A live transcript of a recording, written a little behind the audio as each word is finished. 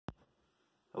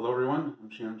Hello everyone, I'm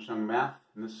Xiansheng Math,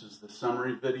 and this is the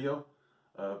summary video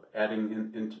of adding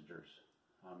in integers.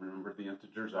 Remember, the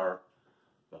integers are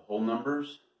the whole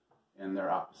numbers and their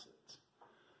opposites.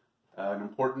 An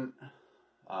important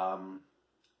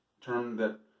term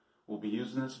that we'll be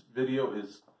using in this video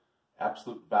is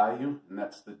absolute value, and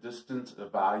that's the distance a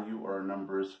value or a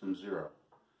number is from zero.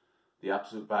 The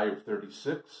absolute value of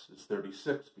 36 is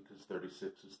 36 because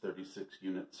 36 is 36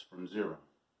 units from zero.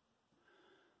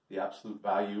 The absolute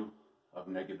value of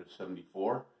negative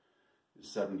 74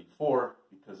 is 74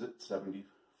 because it's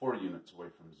 74 units away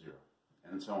from zero,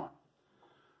 and so on.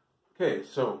 Okay,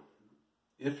 so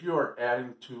if you are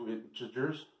adding two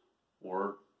integers,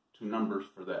 or two numbers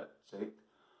for that sake,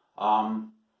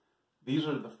 these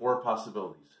are the four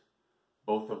possibilities.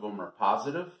 Both of them are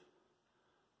positive,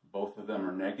 both of them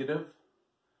are negative,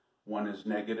 one is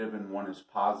negative and one is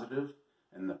positive,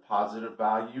 and the positive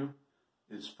value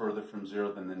is further from zero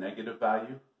than the negative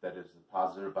value. That is, the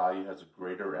positive value has a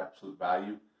greater absolute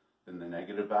value than the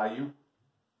negative value.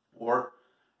 Or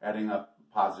adding up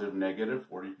positive, negative,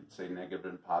 or you could say negative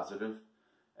and positive,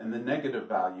 and the negative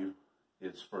value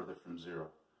is further from zero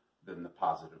than the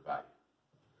positive value.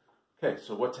 Okay,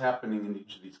 so what's happening in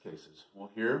each of these cases?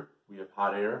 Well, here we have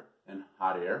hot air and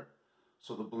hot air.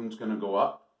 So the balloon's going to go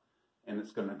up, and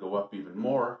it's going to go up even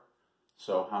more.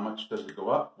 So how much does it go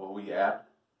up? Well, we add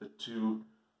the two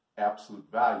absolute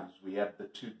values. We add the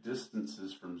two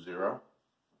distances from zero.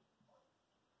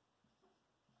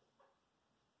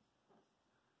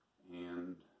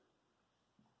 And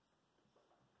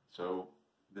so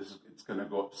it's going to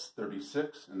go up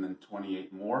 36 and then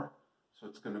 28 more. So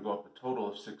it's going to go up a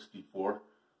total of 64.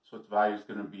 So its value is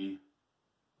going to be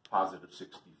positive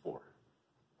 64.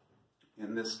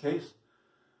 In this case,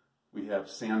 we have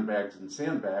sandbags and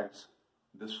sandbags.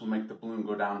 This will make the balloon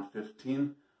go down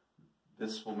 15.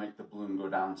 This will make the balloon go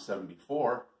down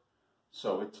 74.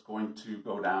 So it's going to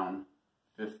go down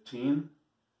 15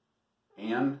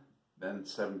 and then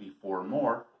 74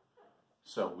 more.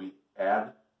 So we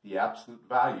add the absolute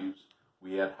values.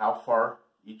 We add how far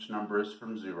each number is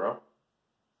from zero.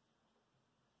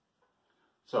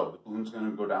 So the balloon's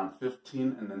going to go down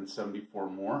 15 and then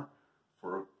 74 more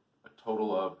for a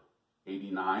total of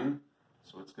 89.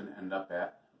 So it's going to end up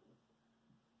at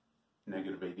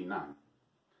negative 89.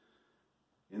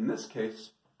 In this case,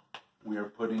 we are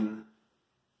putting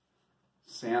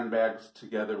sandbags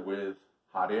together with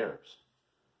hot airs.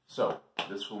 So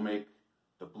this will make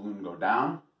the balloon go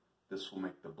down, this will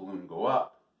make the balloon go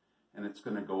up, and it's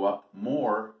going to go up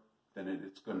more than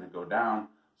it's going to go down,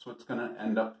 so it's going to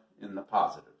end up in the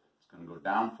positive. It's going to go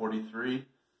down 43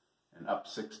 and up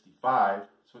 65,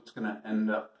 so it's going to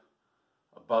end up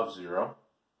above zero.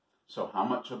 So how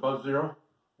much above zero?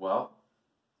 Well,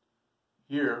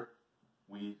 here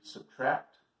we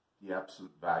subtract the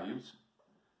absolute values,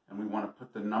 and we want to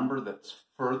put the number that's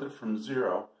further from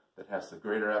zero that has the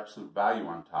greater absolute value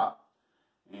on top.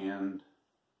 And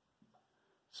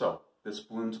so this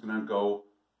balloon's going to go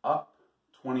up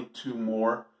 22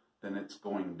 more than it's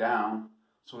going down,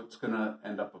 so it's going to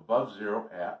end up above zero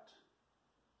at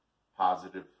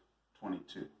positive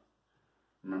 22.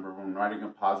 Remember, when writing a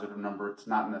positive number, it's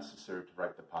not necessary to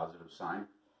write the positive sign.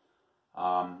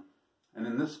 And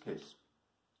in this case,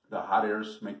 the hot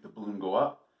airs make the balloon go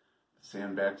up, the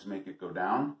sandbags make it go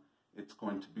down. It's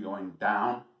going to be going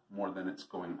down more than it's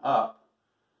going up.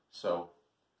 So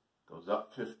it goes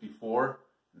up 54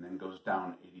 and then goes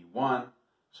down 81.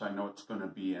 So I know it's going to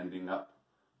be ending up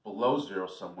below zero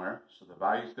somewhere. So the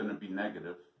value is going to be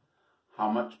negative. How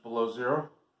much below zero?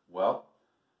 Well,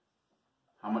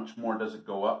 how much more does it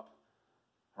go up?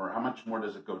 Or how much more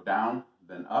does it go down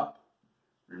than up?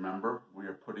 Remember, we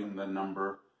are putting the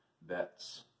number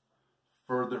that's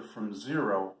further from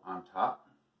zero on top.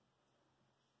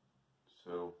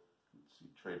 So let's see,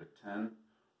 trade a 10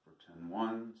 for 10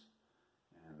 ones.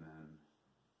 And then,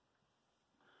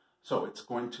 so it's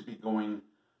going to be going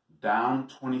down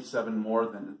 27 more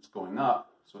than it's going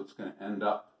up. So it's going to end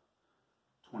up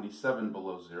 27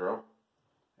 below zero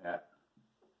at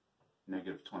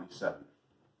negative 27.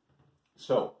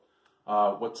 So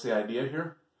what's the idea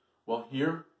here? Well,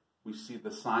 here we see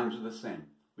the signs are the same.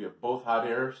 We have both hot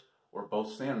airs or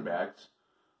both sandbags.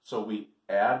 So we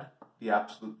add the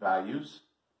absolute values,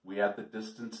 we add the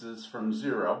distances from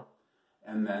zero,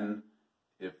 and then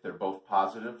if they're both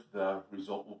positive, the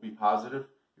result will be positive.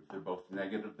 If they're both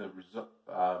negative,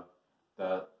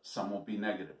 the sum will be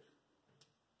negative.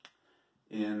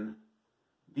 In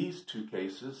these two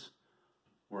cases,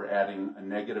 we're adding a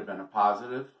negative and a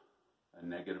positive, a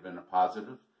negative and a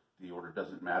positive. The order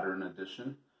doesn't matter in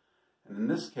addition. And in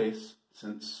this case,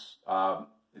 since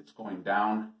it's going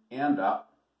down and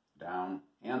up, down,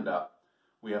 and up,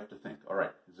 we have to think, all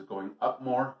right, is it going up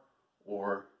more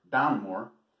or down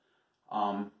more?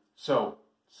 So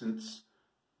since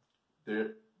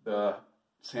the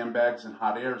sandbags and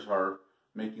hot airs are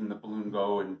making the balloon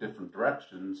go in different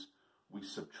directions, we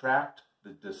subtract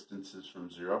the distances from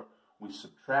 0, we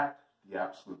subtract the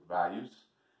absolute values,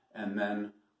 and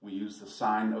then we use the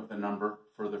sign of the number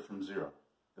further from 0,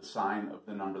 the sign of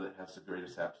the number that has the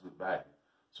greatest absolute value.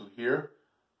 So here,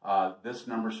 this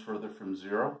number's further from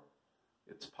 0,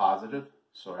 it's positive,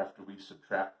 so after we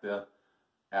subtract the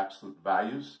absolute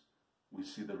values, we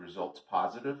see the results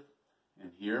positive,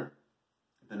 and here,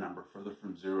 the number further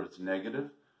from 0 is negative,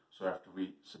 so after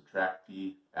we subtract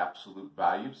the absolute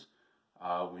values,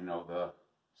 we know the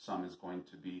sum is going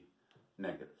to be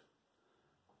negative.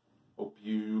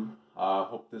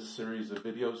 Hope this series of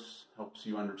videos helps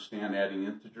you understand adding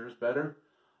integers better.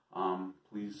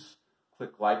 Please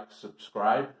click like,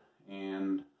 subscribe,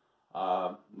 and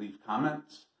leave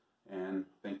comments. And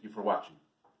thank you for watching.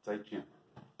 Xiansheng.